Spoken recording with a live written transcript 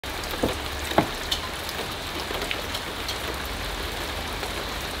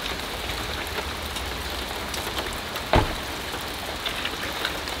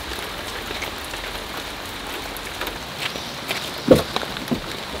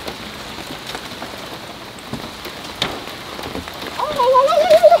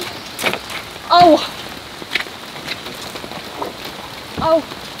아우. 아우.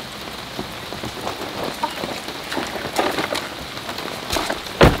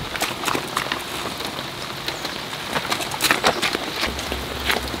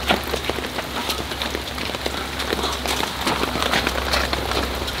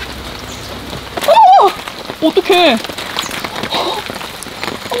 어떡해.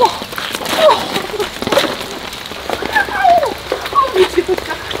 어머.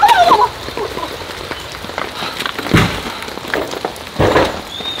 미치겠다.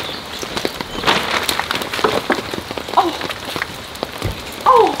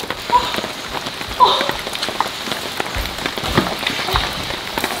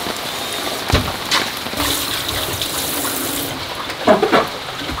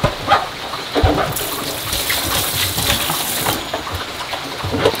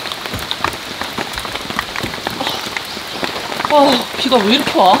 비가 왜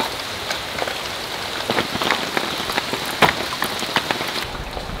이렇게 와?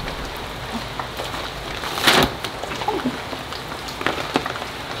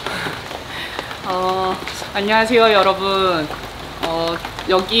 안녕하세요 여러분.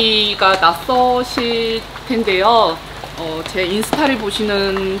 여기가 낯서실 텐데요. 제 인스타를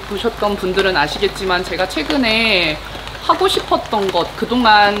보셨던 분들은 아시겠지만 제가 최근에 하고 싶었던 것,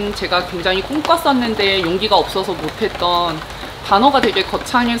 그동안 제가 굉장히 꿈꿨었는데 용기가 없어서 못했던, 단어가 되게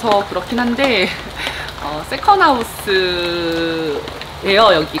거창해서 그렇긴 한데 세컨하우스예요.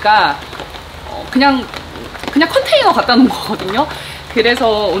 여기가 그냥 컨테이너 갖다 놓은 거거든요. 그래서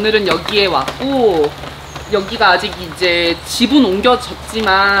오늘은 여기에 왔고, 여기가 아직 이제 집은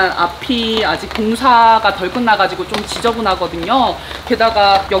옮겨졌지만 앞이 아직 공사가 덜 끝나가지고 좀 지저분하거든요.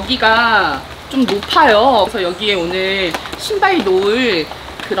 게다가 여기가 좀 높아요. 그래서 여기에 오늘 신발 놓을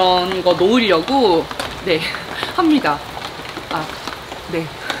그런 거 놓으려고 합니다. 네.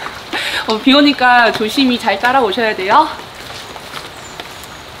 비 오니까 조심히 잘 따라오셔야 돼요.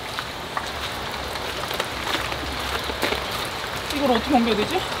 이걸 어떻게 옮겨야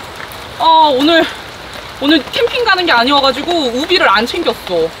되지? 오늘 캠핑 가는 게 아니어가지고 우비를 안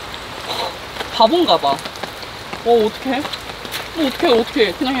챙겼어. 바본가 봐. 어떡해?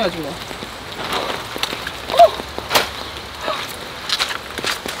 어떡해. 그냥 해야지 뭐.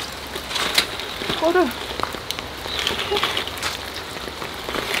 이거를.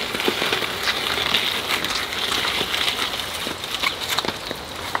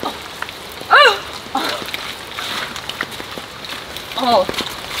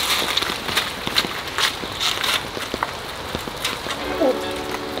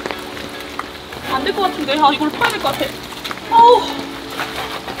 안 될 것 같은데. 이걸 파야 될 것 같아.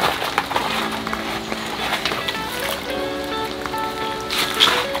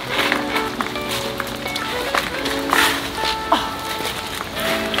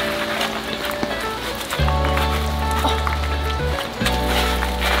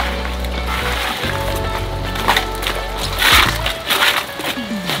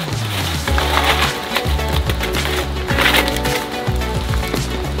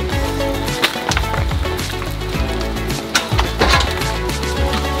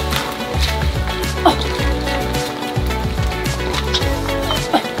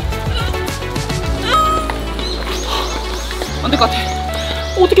 안 될 것 같아.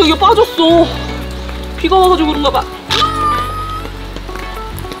 어떻게 여기가 빠졌어. 비가 와가지고 그런가 봐.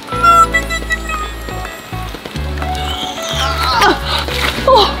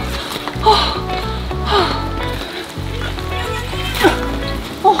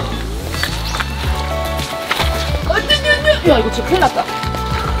 야, 이거 진짜 큰일 났다.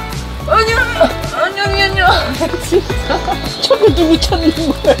 아니야. 진짜. 저거 누구 찾는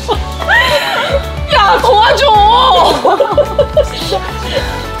거야? 야, 도와줘!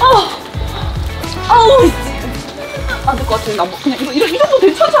 아우, 안 될 것 같아. 나 그냥 이런 거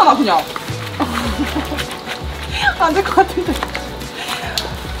괜찮잖아, 그냥. 안 될 것 같은데.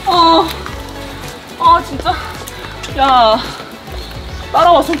 진짜. 야,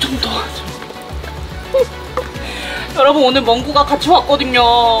 따라와서 좀 도와줘. 여러분, 오늘 멍구가 같이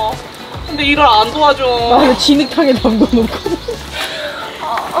왔거든요. 근데 일을 안 도와줘. 나를 진흙탕에 담궈놓고.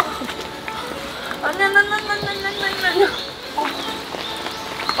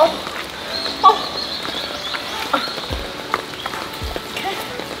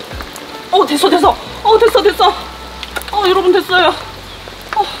 됐어. 여러분 됐어요.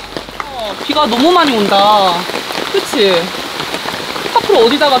 비가 너무 많이 온다. 그치? 앞으로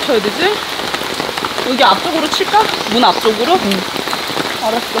어디다가 쳐야 되지? 여기 앞쪽으로 칠까? 문 앞쪽으로? 응.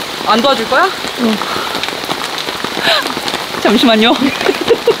 알았어. 안 도와줄 거야? 응. 잠시만요.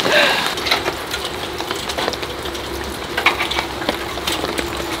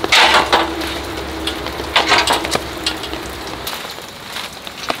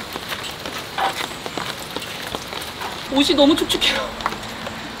 옷이 너무 축축해요.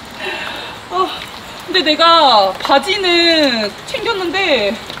 아, 근데 내가 바지는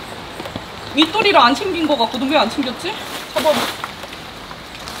챙겼는데 윗도리를 안 챙긴 것 같거든. 왜 안 챙겼지? 봐봐.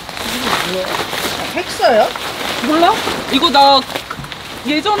 뭐야? 했어요? 몰라? 이거 나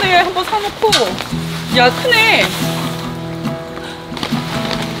예전에 한번 사놓고. 야, 크네.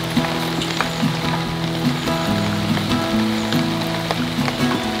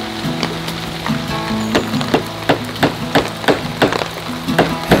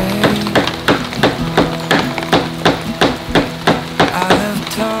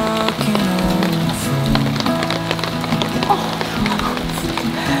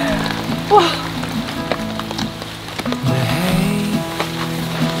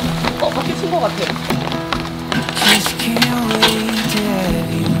 밖에 친 것 같아.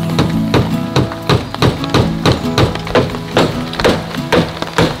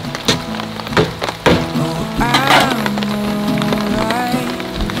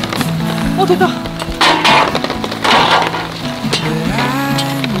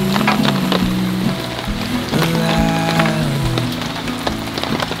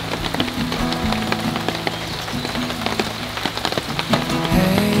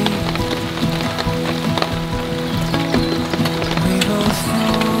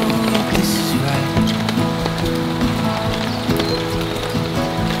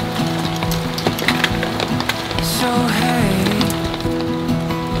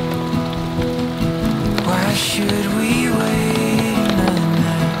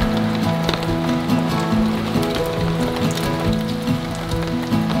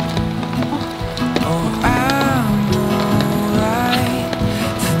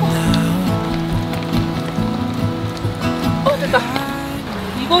 됐다.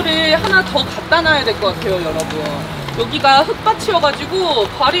 이거를 하나 더 갖다 놔야 될 것 같아요, 여러분. 여기가 흙밭이어가지고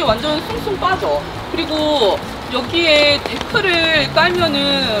발이 완전 숭숭 빠져. 그리고 여기에 데크를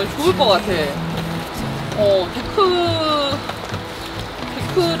깔면은 좋을 것 같아.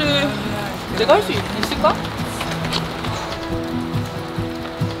 데크를 내가 할 수 있을까?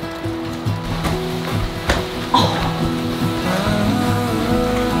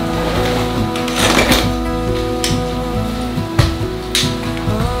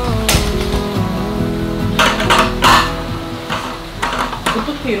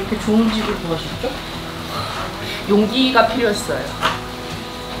 어떻게 이렇게 좋은 집을 구하셨죠? 용기가 필요했어요.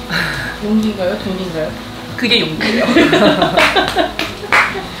 용기인가요? 돈인가요? 그게 용기예요.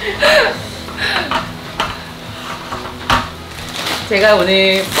 제가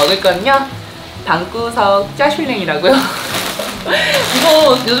오늘 먹을 건요, 방구석 짜슐랭이라고요.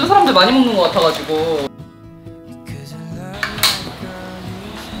 이거 요즘 사람들 많이 먹는 것 같아가지고.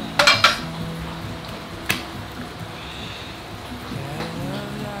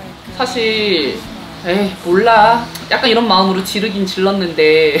 사실 몰라, 약간 이런 마음으로 지르긴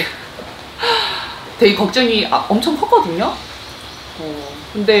질렀는데 되게 걱정이 엄청 컸거든요.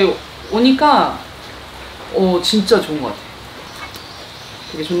 근데 오니까 진짜 좋은 것 같아요.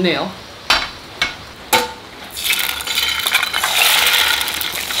 되게 좋네요.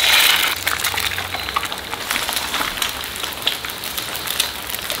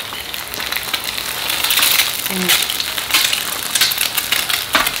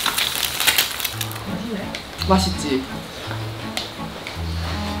 맛있지?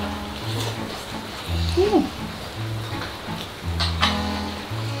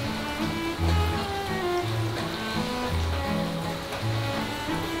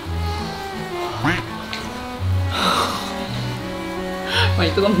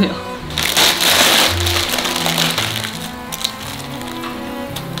 많이 뜨겁네요.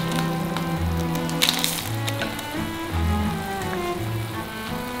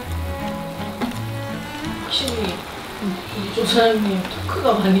 확실히 이 조사장님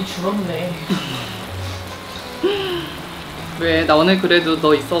토크가 많이 줄었네. 왜? 나 오늘 그래도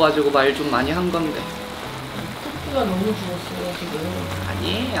너 있어가지고 말 좀 많이 한 건데. 토크가 너무 줄었어요 지금.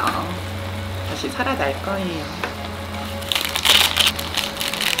 아니에요. 다시 살아날 거예요.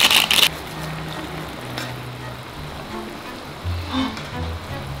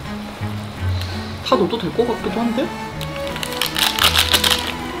 다 넣어도 될 것 같기도 한데?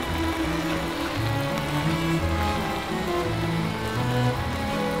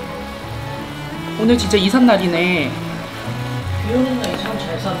 오늘 진짜 이삿날이네. 비 오는 날 참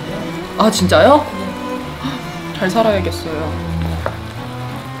잘 사네요. 아, 진짜요? 네. 잘 살아야겠어요.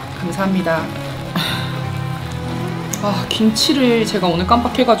 감사합니다. 김치를 제가 오늘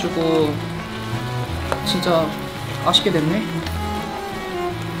깜빡해가지고 진짜 아쉽게 됐네.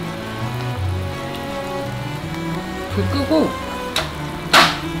 불 끄고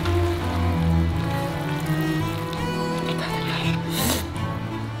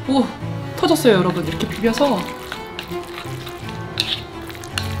오, 터졌어요 여러분. 이렇게 비벼서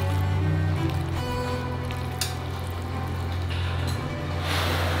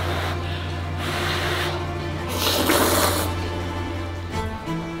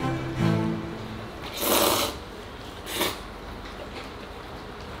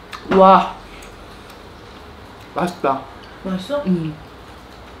와, 맛있다. 맛있어?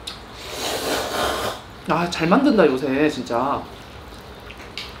 아, 잘 만든다 요새 진짜.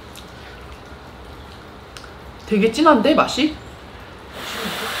 되게 진한데 맛이?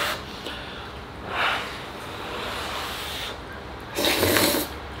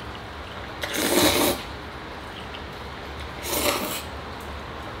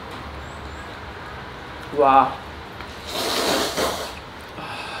 와,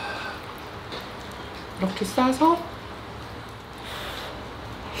 이렇게 싸서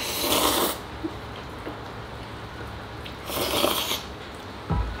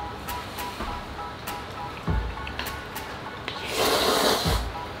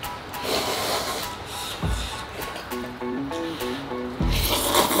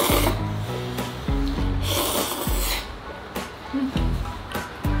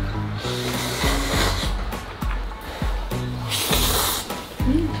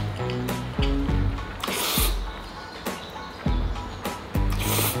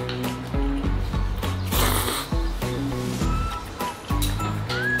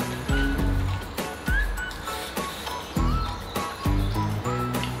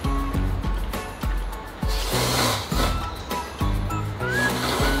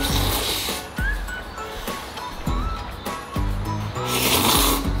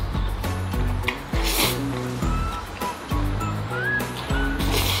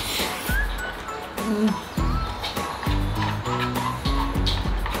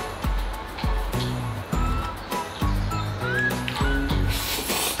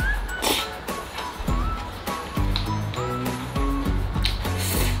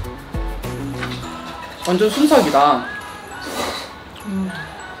완전 순삭이다.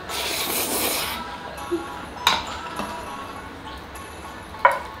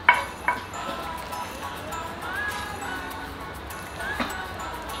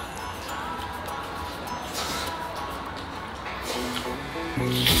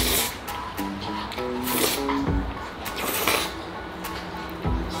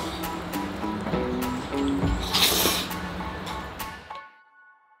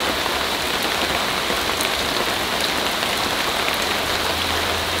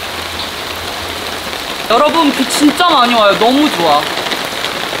 여러분, 비 진짜 많이 와요. 너무 좋아.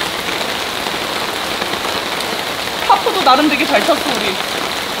 하프도 나름 되게 잘 쳤어, 우리.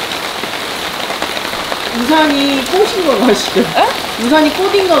 우산이 꽃인 건 아시죠? 에? 우산이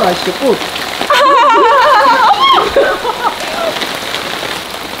꽃인 건 아시죠? 꽃.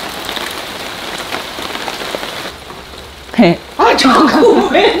 배. 아, 자꾸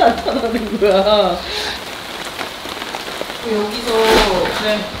왜 나타나는 거야? 여기서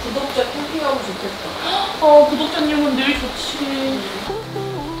네. 구독자 캠핑하고 좋겠다. 구독자님은 늘 좋지.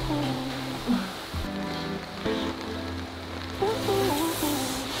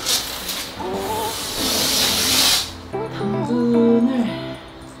 당근을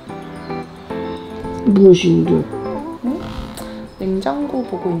무엇인데? 응? 냉장고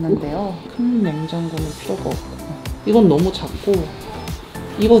보고 있는데요. 큰 냉장고는 필요가 없고, 이건 너무 작고,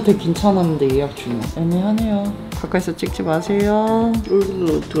 이거 되게 괜찮았는데 예약 중이야. 애매하네요. 가까이서 찍지 마세요.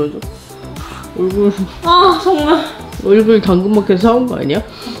 얼굴은 어떡하죠? 얼굴. 아, 정말. 얼굴 당근마켓 사온 거 아니야?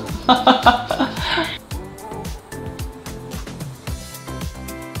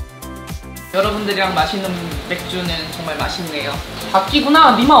 여러분들이랑 마시는 맥주는 정말 맛있네요.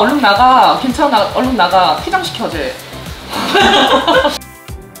 바뀌구나. 니마 얼른 나가. 괜찮아. 얼른 나가. 퇴장시켜줘.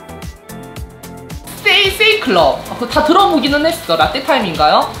 세이 클럽. 그거 다 들어보기는 했어. 라떼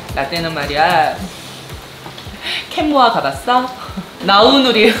타임인가요? 라떼는 말이야. 캔모아 받았어?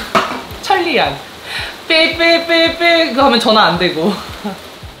 나우누리 천리안 빼빼빼빼 그거 하면 전화 안 되고.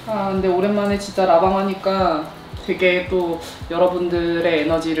 아, 근데 오랜만에 진짜 라방 하니까 되게 또 여러분들의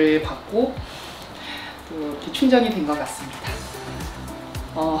에너지를 받고 또 이렇게 충전이 된 것 같습니다.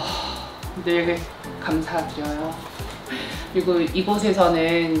 늘 감사드려요. 그리고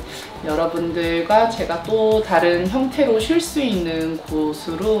이곳에서는 여러분들과 제가 또 다른 형태로 쉴 수 있는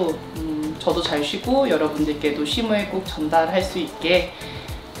곳으로 저도 잘 쉬고 여러분들께도 쉼을 꼭 전달할 수 있게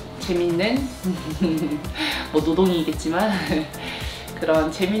재밌는 뭐 노동이겠지만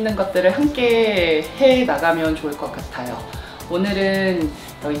그런 재밌는 것들을 함께 해 나가면 좋을 것 같아요. 오늘은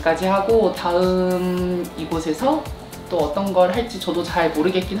여기까지 하고 다음 이곳에서 또 어떤 걸 할지 저도 잘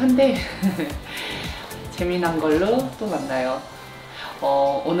모르겠긴 한데 재미난 걸로 또 만나요.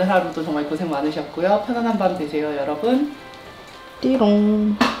 오늘 하루도 정말 고생 많으셨고요. 편안한 밤 되세요, 여러분.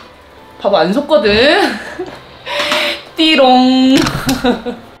 띠롱. 밥 안 줬거든. 띠롱.